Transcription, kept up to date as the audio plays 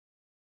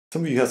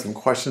Some of you had some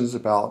questions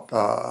about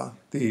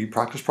the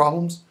practice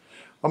problems.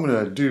 I'm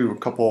going to do a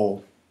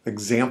couple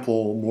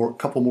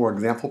more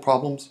example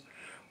problems.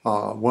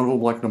 One of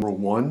them like number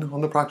 1 on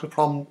the practice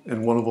problem,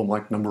 and one of them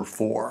like number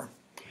 4.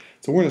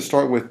 So we're going to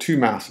start with two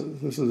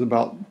masses. This is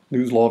about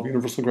Newton's law of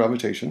universal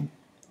gravitation.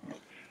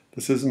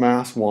 This is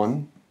mass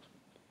 1.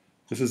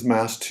 This is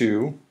mass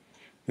 2.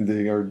 And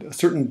they are a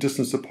certain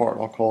distance apart.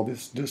 I'll call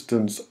this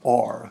distance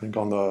R. I think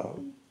on the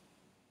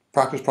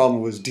practice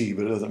problem was D,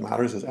 but it doesn't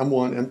matter. It says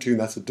M1, M2, and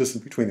that's the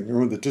distance between them.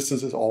 Remember, the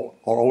distances are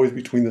always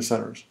between the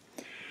centers.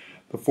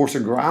 The force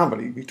of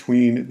gravity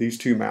between these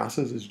two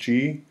masses is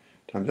G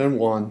times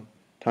M1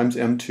 times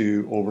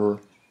M2 over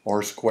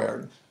R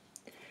squared.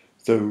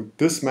 So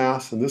this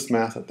mass and this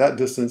mass at that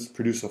distance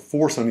produce a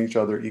force on each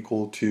other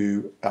equal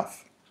to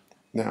F.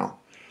 Now,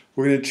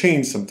 we're going to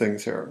change some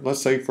things here.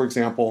 Let's say, for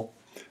example,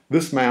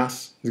 this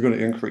mass is going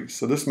to increase.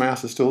 So this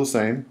mass is still the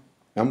same,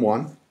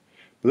 M1.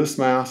 But this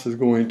mass is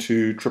going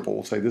to triple.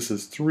 We'll say this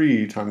is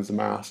 3 times the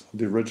mass of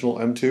the original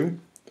M2.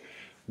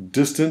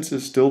 Distance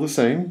is still the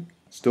same,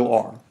 still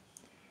R.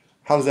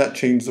 How does that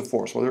change the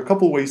force? Well, there are a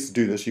couple of ways to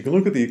do this. You can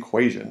look at the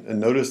equation and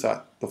notice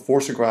that the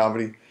force of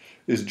gravity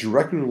is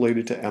directly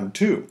related to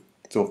M2.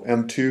 So if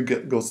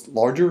M2 goes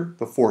larger,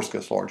 the force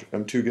gets larger.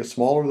 If M2 gets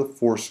smaller, the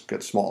force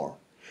gets smaller.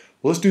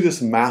 Well, let's do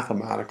this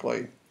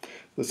mathematically.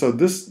 So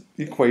this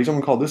equation, I'm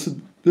going to call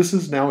this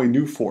is now a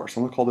new force.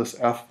 I'm going to call this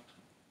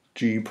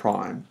Fg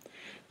prime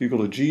equal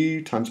to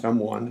G times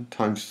M1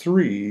 times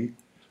 3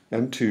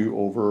 M2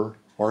 over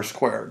R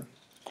squared.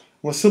 I'm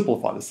going to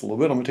simplify this a little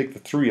bit. I'm going to take the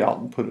 3 out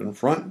and put it in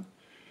front.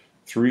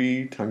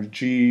 3 times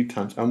G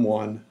times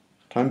M1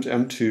 times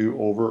M2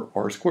 over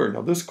R squared.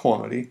 Now this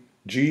quantity,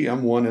 G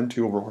M1 M2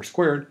 over R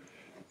squared,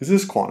 is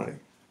this quantity.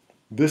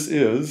 This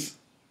is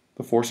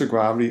the force of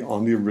gravity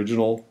on the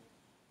original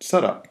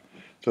setup.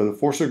 So the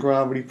force of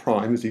gravity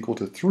prime is equal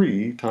to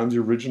 3 times the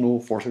original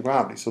force of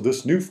gravity. So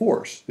this new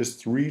force is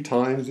 3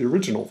 times the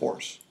original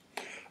force.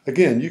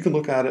 Again, you can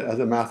look at it as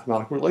a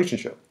mathematical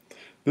relationship.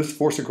 This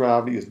force of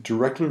gravity is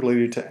directly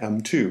related to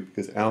M2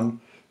 because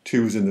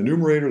M2 is in the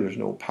numerator. There's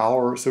no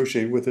power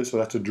associated with it, so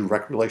that's a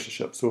direct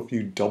relationship. So if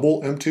you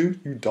double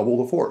M2, you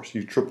double the force.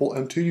 You triple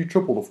M2, you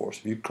triple the force.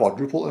 If you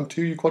quadruple M2,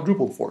 you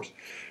quadruple the force.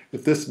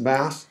 If this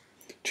mass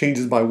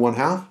changes by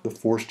 1/2, the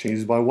force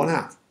changes by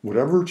 1/2.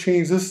 Whatever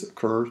change this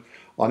occurs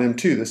on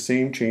M2, the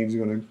same change is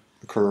going to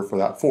occur for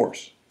that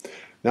force.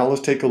 Now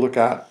let's take a look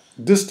at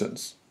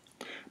distance.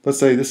 Let's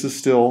say this is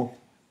still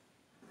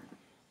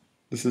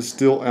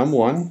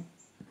M1,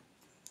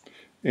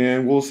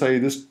 and we'll say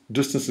this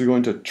distance is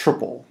going to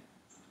triple.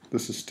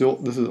 This is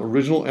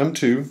original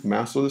M2,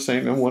 masses are the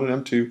same, M1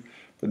 and M2,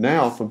 but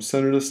now from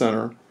center to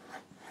center,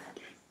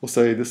 we'll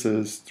say this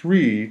is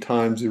 3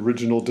 times the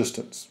original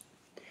distance.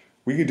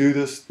 We can do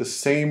this the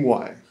same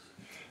way.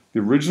 The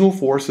original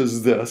force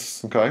is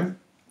this, okay?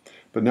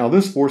 But now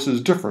this force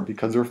is different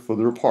because they're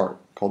further apart.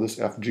 Call this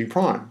Fg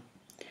prime.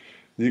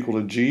 Is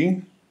equal to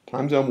G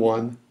times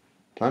M1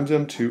 times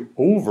M2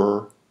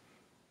 over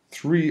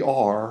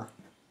 3R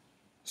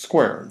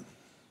squared.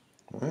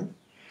 All right?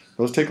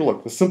 Let's take a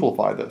look. Let's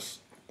simplify this.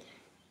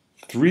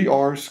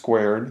 3R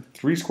squared,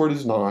 3 squared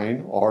is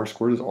 9, R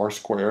squared is R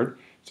squared.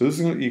 So this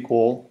is going to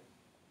equal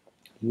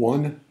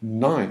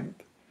 1/9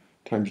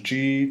 times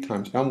G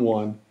times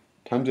M1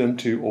 times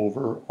M2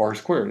 over R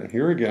squared. And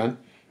here again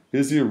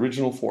is the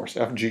original force,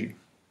 Fg.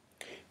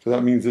 So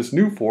that means this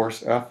new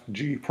force,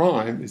 Fg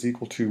prime, is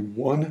equal to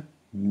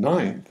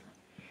 1/9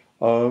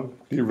 of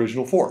the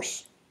original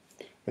force.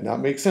 And that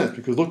makes sense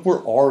because look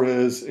where R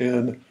is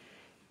in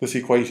this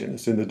equation.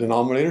 It's in the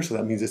denominator, so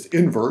that means it's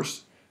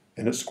inverse,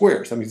 and it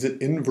squares. That means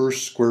it's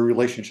inverse square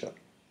relationship.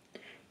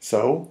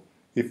 So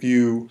if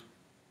you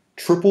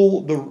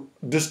triple the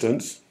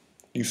distance,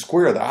 you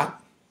square that.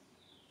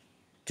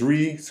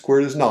 3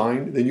 squared is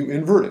 9, then you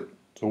invert it.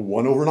 So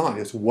 1/9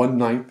 is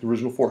 1/9 the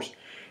original force.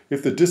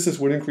 If the distance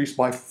would increase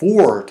by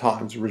 4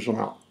 times the original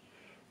amount,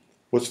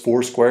 what's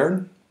 4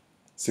 squared?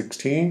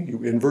 16,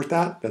 you invert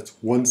that, that's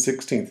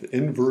 1/16, the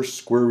inverse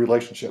square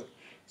relationship.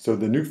 So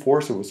the new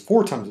force, if it was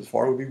 4 times as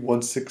far, would be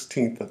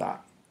 1/16 of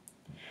that.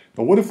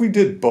 Now what if we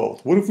did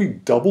both? What if we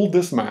doubled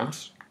this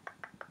mass?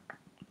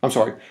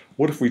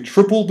 What if we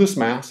tripled this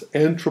mass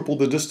and tripled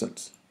the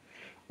distance?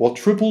 Well,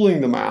 tripling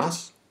the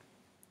mass,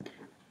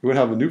 we would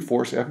have a new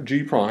force,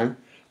 Fg prime.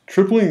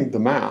 Tripling the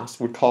mass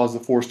would cause the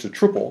force to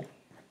triple,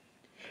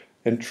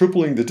 and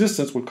tripling the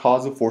distance would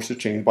cause the force to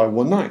change by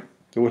 1/9.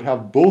 It would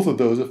have both of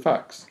those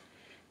effects.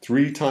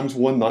 3 times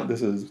 1/9,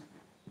 this is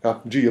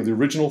Fg of the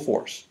original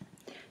force.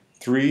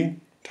 3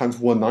 times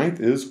 1/9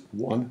 is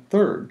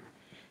 1/3.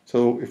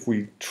 So if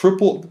we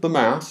triple the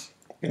mass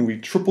and we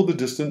triple the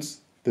distance,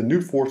 the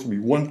new force will be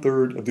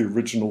 1/3 of the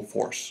original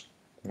force.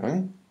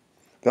 Okay?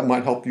 That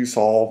might help you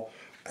solve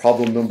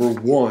problem number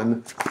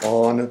 1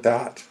 on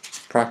that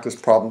practice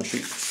problem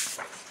sheet.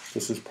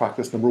 This is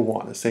practice number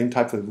 1. The same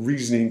type of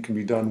reasoning can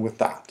be done with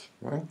that.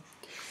 Right?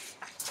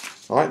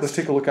 All right, let's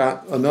take a look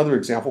at another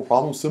example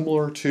problem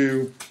similar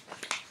to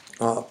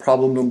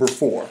problem number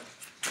 4.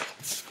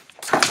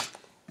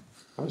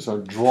 I'm just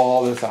going to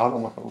draw this out.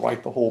 I'm not going to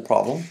write the whole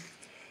problem.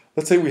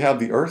 Let's say we have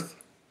the Earth.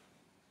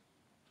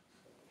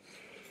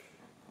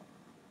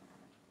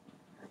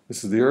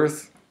 This is the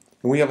Earth.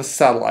 And we have a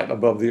satellite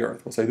above the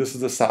Earth. We'll say this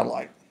is the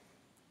satellite.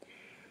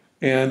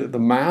 And the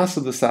mass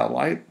of the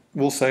satellite,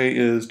 we'll say,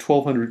 is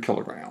 1,200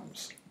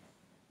 kilograms.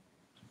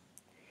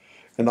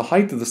 And the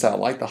height of the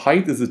satellite, the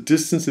height is the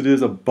distance it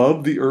is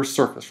above the Earth's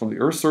surface. From the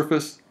Earth's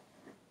surface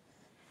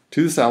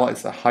to the satellite,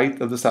 it's the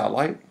height of the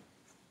satellite.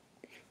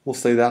 We'll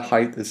say that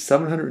height is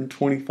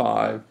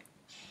 725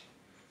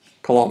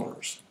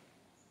 kilometers.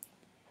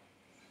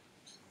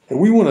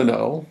 And we want to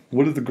know,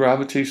 what is the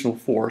gravitational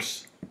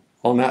force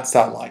on that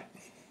satellite?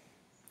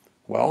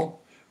 Well,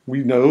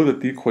 we know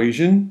that the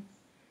equation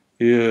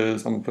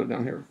is, I'm going to put it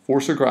down here,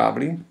 force of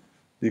gravity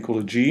equal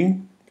to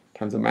G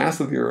times the mass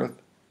of the Earth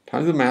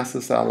times the mass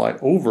of the satellite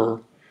over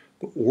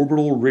the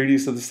orbital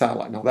radius of the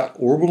satellite. Now that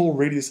orbital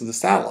radius of the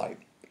satellite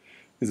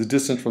is the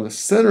distance from the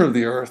center of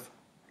the Earth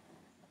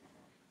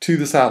to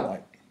the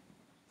satellite.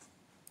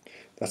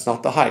 That's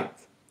not the height.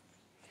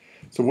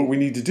 So what we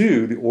need to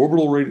do, the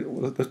orbital radius,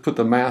 let's put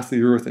the mass of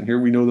the Earth in here.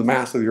 We know the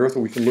mass of the Earth,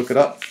 and we can look it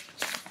up.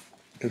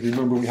 Because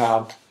remember, we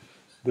have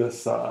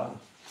this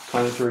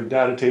planetary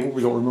data table.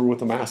 We don't remember what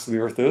the mass of the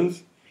Earth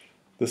is.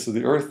 This is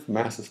the Earth.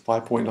 Mass is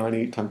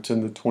 5.98 times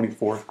 10 to the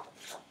 24th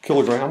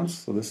kilograms.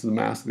 So this is the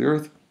mass of the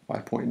Earth,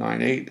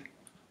 5.98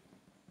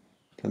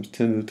 times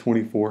 10 to the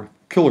 24th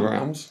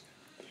kilograms.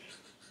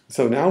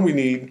 So now we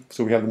need,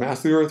 so we have the mass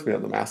of the Earth, we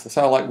have the mass of the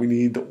satellite, we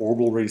need the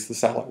orbital radius of the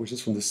satellite, which is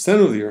from the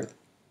center of the Earth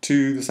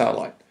to the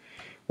satellite.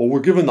 Well, we're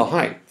given the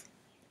height.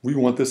 We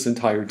want this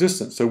entire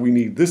distance, so we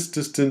need this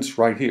distance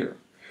right here.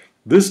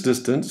 This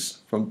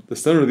distance from the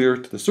center of the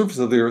Earth to the surface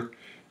of the Earth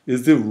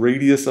is the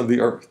radius of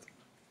the Earth.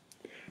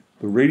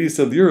 The radius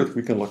of the Earth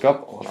we can look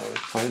up on our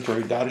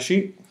planetary data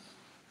sheet.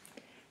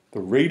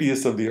 The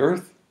radius of the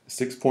Earth is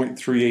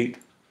 6.38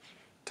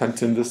 times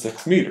 10 to the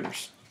 6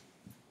 meters.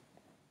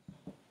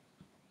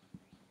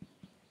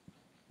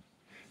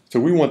 So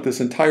we want this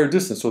entire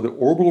distance. So the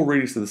orbital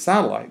radius of the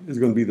satellite is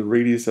going to be the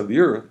radius of the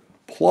Earth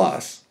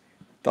plus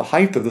the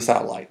height of the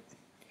satellite.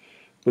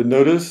 But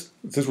notice,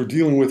 since we're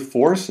dealing with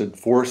force, and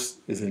force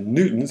is in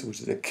newtons,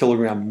 which is a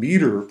kilogram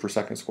meter per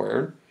second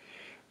squared,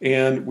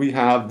 and we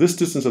have this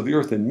distance of the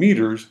Earth in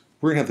meters,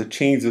 we're going to have to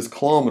change this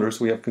kilometers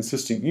so we have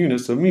consistent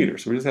units of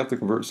meters. So we just have to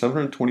convert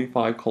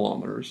 725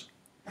 kilometers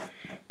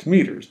to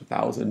meters.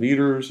 1,000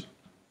 meters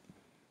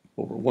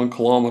over 1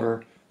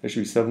 kilometer, that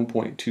should be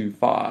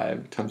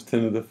 7.25 times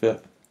 10 to the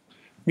 5th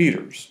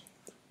meters.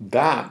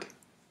 That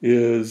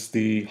is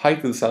the height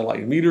of the satellite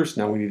in meters.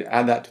 Now we need to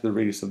add that to the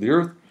radius of the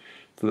Earth.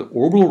 So the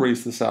orbital radius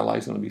of the satellite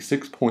is going to be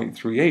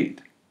 6.38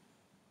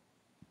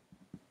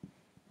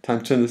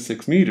 times 10 to the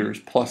 6 meters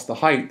plus the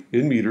height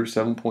in meters,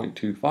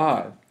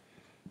 7.25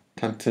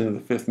 times 10 to the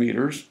 5th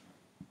meters.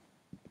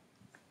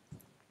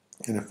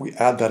 And if we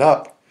add that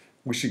up,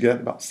 we should get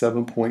about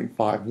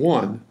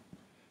 7.51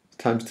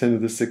 times 10 to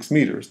the 6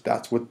 meters.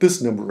 That's what this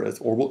number is.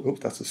 Orbital, oops,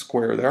 that's a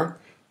square there.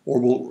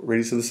 Orbital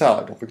radius of the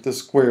satellite. Don't forget to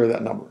square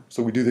that number.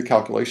 So we do the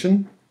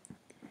calculation.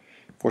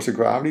 Force of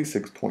gravity,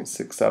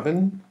 6.67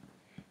 times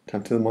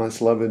 10 to the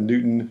minus 11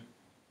 Newton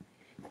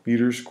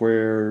meters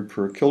squared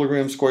per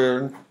kilogram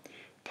squared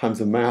times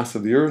the mass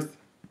of the Earth,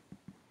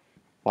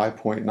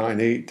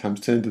 5.98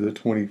 times 10 to the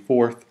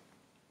 24th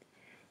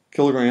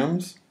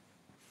kilograms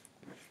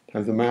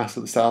times the mass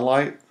of the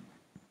satellite,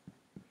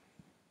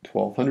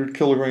 1,200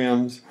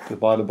 kilograms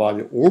divided by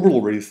the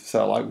orbital radius of the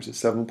satellite, which is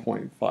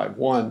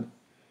 7.51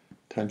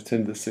 times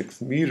 10 to the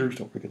 6 meters.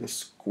 Don't forget to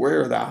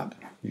square that.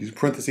 Use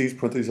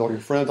parentheses, all your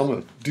friends. I'm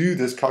going to do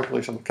this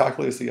calculation on the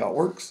calculator to see how it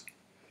works.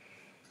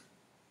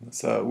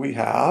 So we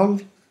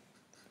have,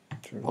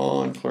 turn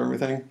on, clear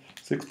everything,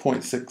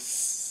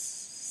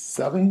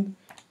 6.67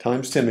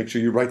 times 10. Make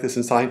sure you write this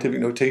in scientific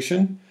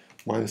notation.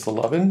 Minus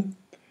 11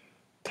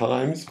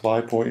 times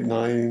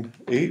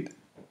 5.98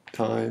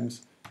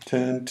 times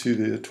 10 to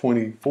the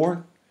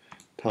 24th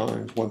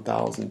times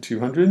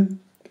 1,200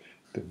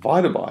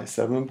 divided by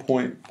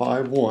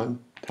 7.51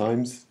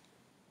 times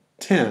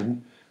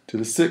 10 to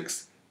the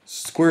 6.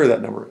 Square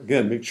that number.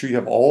 Again, make sure you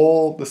have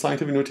all the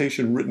scientific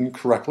notation written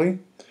correctly.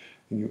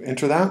 And you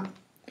enter that,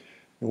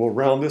 and we'll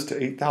round this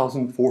to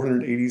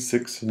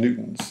 8,486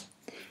 newtons.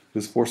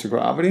 This force of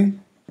gravity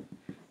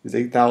is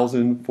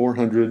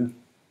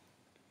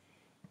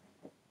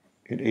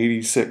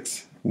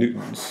 8,486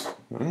 newtons.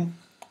 Right?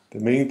 The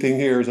main thing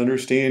here is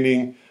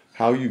understanding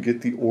how you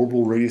get the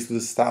orbital radius of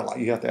the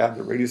satellite. You have to add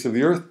the radius of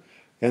the Earth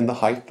and the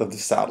height of the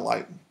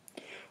satellite.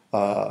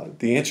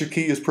 The answer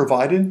key is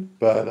provided,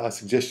 but I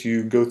suggest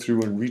you go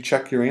through and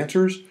recheck your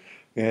answers,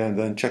 and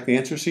then check the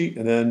answer sheet,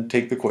 and then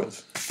take the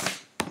quiz.